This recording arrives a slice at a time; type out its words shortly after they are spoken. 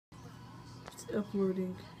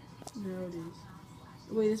uploading. Now it is.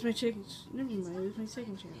 Wait, this is my second. Never mind. This is my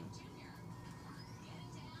second channel.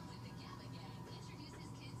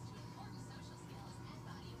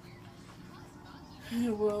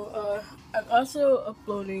 Well, I'm also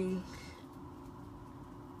uploading.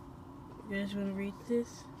 You guys want to read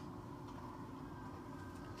this?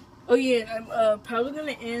 Oh yeah, I'm probably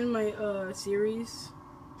gonna end my series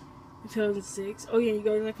in 2006. Oh yeah, you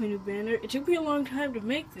guys like my new banner? It took me a long time to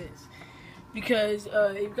make this because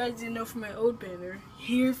if you guys didn't know from my old banner,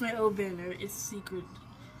 here's my old banner. It's secret.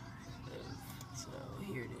 So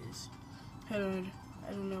here it is. Hold on,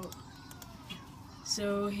 I don't know.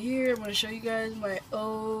 So here I'm gonna show you guys my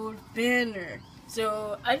old banner.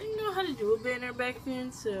 So I didn't know how to do a banner back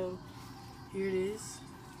then, so here it is.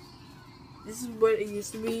 This is what it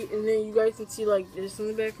used to be, and then you guys can see like this in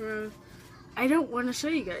the background. I don't want to show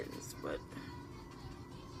you guys this, but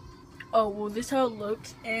oh well, this is how it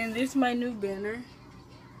looks, and this is my new banner.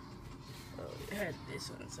 Oh, it had this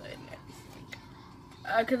on the side and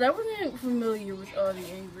everything. Cause I wasn't familiar with all the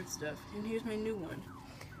Angry Birds stuff, and here's my new one.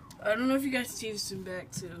 I don't know if you guys see this in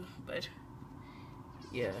back too, but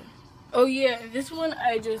yeah. Oh yeah, this one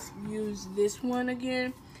I just used this one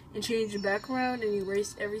again and changed the background and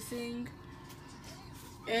erased everything.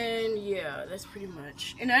 And yeah, that's pretty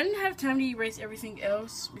much. And I didn't have time to erase everything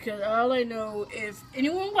else because all I know, if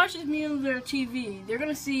anyone watches me on their TV, they're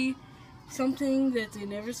gonna see something that they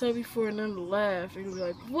never saw before and then laugh. They're gonna be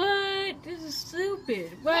like, "What? This is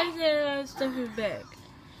stupid. Why is that stuff in back?"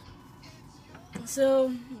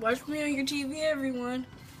 So watch me on your TV, everyone.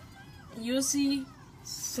 You'll see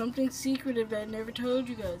something secretive that I never told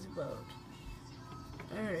you guys about.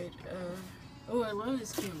 All right. Oh, I love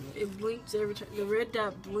this camera. It blinks every time. The red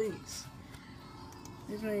dot blinks.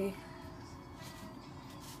 Here's my...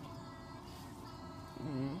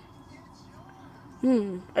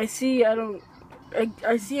 I see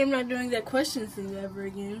I see I'm not doing that question thing ever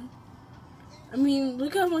again. I mean,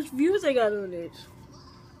 look how much views I got on it.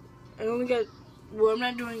 I only got... Well, I'm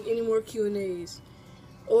not doing any more Q&As.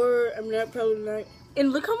 Or I'm probably not...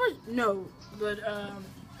 And look how much... No, but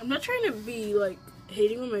I'm not trying to be, like,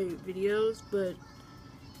 hating on my videos, but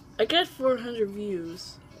I got 400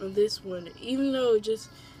 views on this one, even though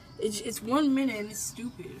it's 1 minute and it's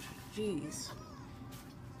stupid. Jeez.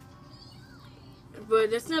 But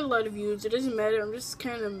that's not a lot of views. It doesn't matter. I'm just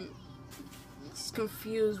kind of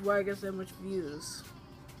confused why I got that much views.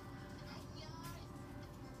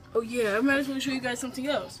 Oh yeah, I might as well show you guys something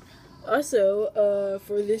else. Also,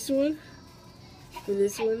 for this one,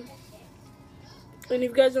 and if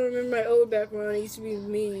you guys don't remember my old background, it used to be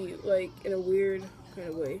me, like, in a weird kind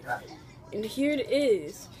of way. And here it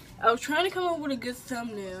is. I was trying to come up with a good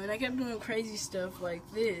thumbnail, and I kept doing crazy stuff like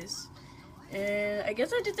this. And I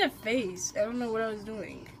guess I did that face. I don't know what I was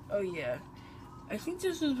doing. Oh, yeah. I think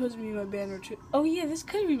this was supposed to be my banner, too. Oh, yeah, this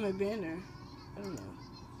could be my banner. I don't know.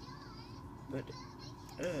 But,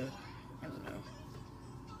 I don't know.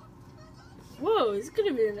 Whoa, this could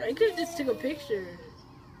have been... I could have just took a picture.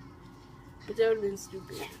 But that would have been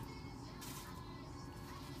stupid.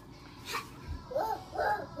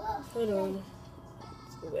 Hold on.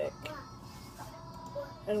 Let's go back.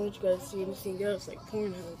 I don't want you guys to see anything else like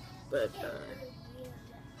Pornhub. But,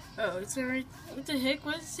 oh, it's alright. What the heck?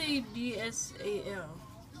 Why does it say DSAL?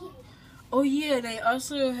 Oh, yeah, and I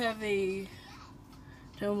also have a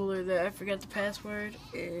Tumblr that I forgot the password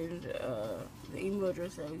and, the email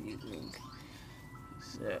address I was using.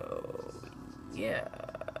 So, yeah.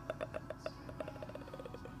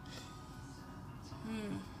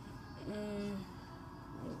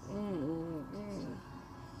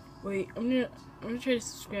 Wait, I'm gonna try to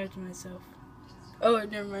subscribe to myself. Oh,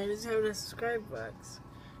 never mind. It doesn't have a subscribe box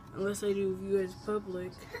unless I do view as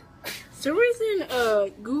public. For some reason,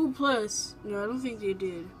 Google Plus. No, I don't think they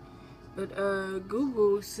did. But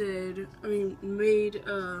Google said, made.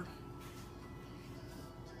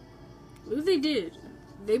 What they did?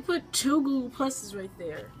 They put 2 Google Pluses right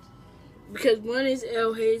there. Because one is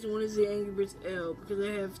L Hayes and one is the Angry Birds L. Because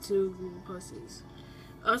I have 2 Google Pluses.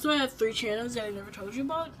 Also, I have 3 channels that I never told you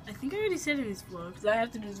about. I think I already said in this vlog. Because I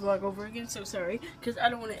have to do this vlog over again. So sorry. Because I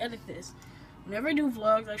don't want to edit this. Whenever I do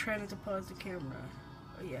vlogs, I try not to pause the camera.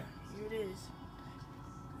 Oh yeah. Here it is.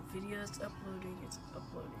 The video is uploading. It's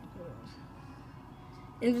uploading. Hold on.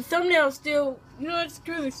 And the thumbnail is still... You know what?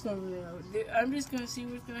 Screw this thumbnail. I'm just going to see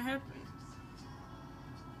what's going to happen.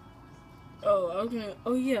 Oh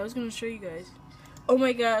yeah, I was gonna show you guys. Oh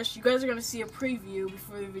my gosh, you guys are gonna see a preview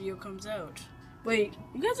before the video comes out. Wait,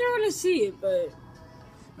 you guys are gonna see it, but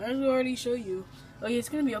I might as well already show you. Oh yeah, it's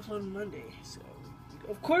gonna be uploaded Monday, so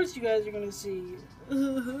of course you guys are gonna see.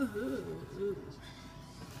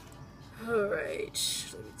 Alright,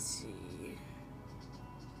 let me see.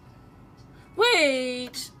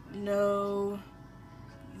 Wait! No.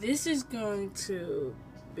 This is going to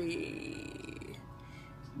be...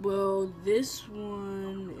 Well, this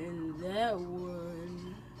one and that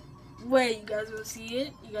one... Wait, you guys want to see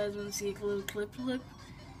it? You guys want to see a little clip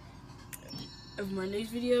of Monday's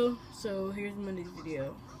video? So, here's Monday's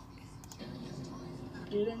video.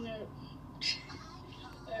 Get in there.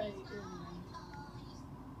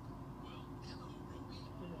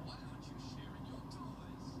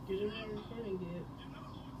 Get in there recording it.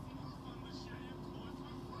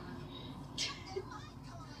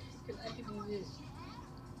 Cause I can do this.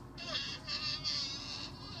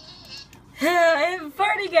 I have a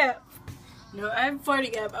farting app. No, I have a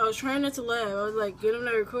farting app. I was trying not to laugh. I was like, get in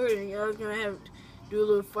there recording. I was gonna have to do a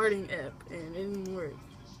little farting app, and it didn't work.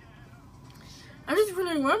 I'm just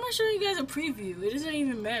wondering, why am I showing you guys a preview? It doesn't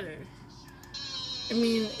even matter. I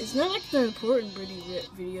mean, it's not like the important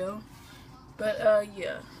video. But,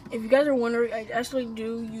 yeah. If you guys are wondering, I actually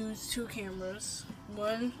do use 2 cameras.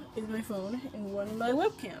 One is my phone, and one is my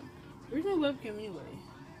webcam. Where's my webcam anyway?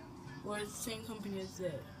 Or it's the same company as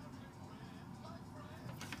that.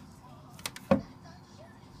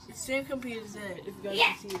 It's the same company as that, if you guys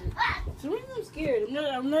can see it. For some reason I'm scared.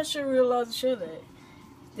 I'm not sure we're allowed to show that.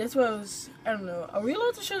 That's why I don't know. Are we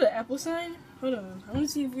allowed to show the Apple sign? Hold on. I want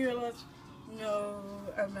to see if we're allowed to. No,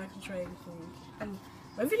 I'm not going to try anything.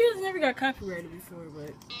 My videos never got copyrighted before,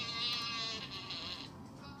 but...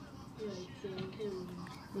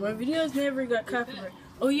 My videos never got copyrighted.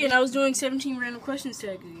 Oh yeah, and I was doing 17 random questions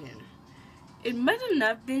tag again. It might have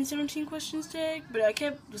not been 17 questions tag, but I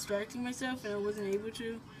kept distracting myself and I wasn't able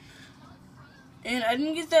to. And I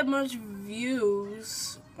didn't get that much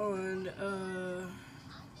views on, on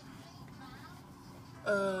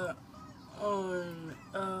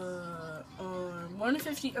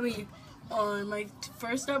 150, I mean, on my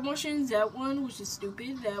first stop motions, that one, which is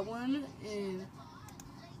stupid, that one, and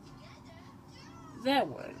that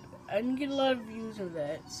one. I didn't get a lot of views on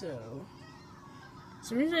that, so.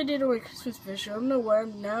 Some reason I did it on my Christmas special. I don't know why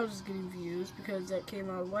I'm now just getting views, because that came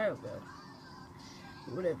out a while ago.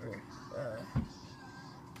 Whatever.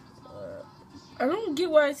 I don't get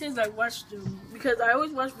why it says I watched them, because I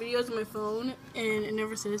always watch videos on my phone, and it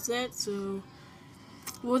never says that, so.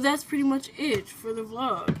 Well, that's pretty much it for the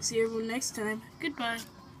vlog. See everyone next time. Goodbye.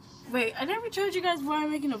 Wait, I never told you guys why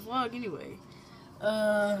I'm making a vlog anyway.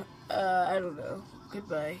 I don't know.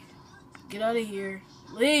 Goodbye. Get out of here.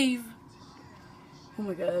 Leave. Oh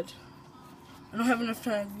my god. I don't have enough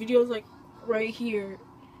time. Video's like right here.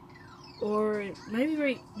 Or maybe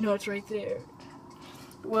right, no, it's right there.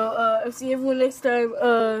 Well, I'll see everyone next time.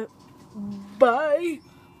 Bye.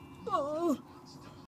 Oh.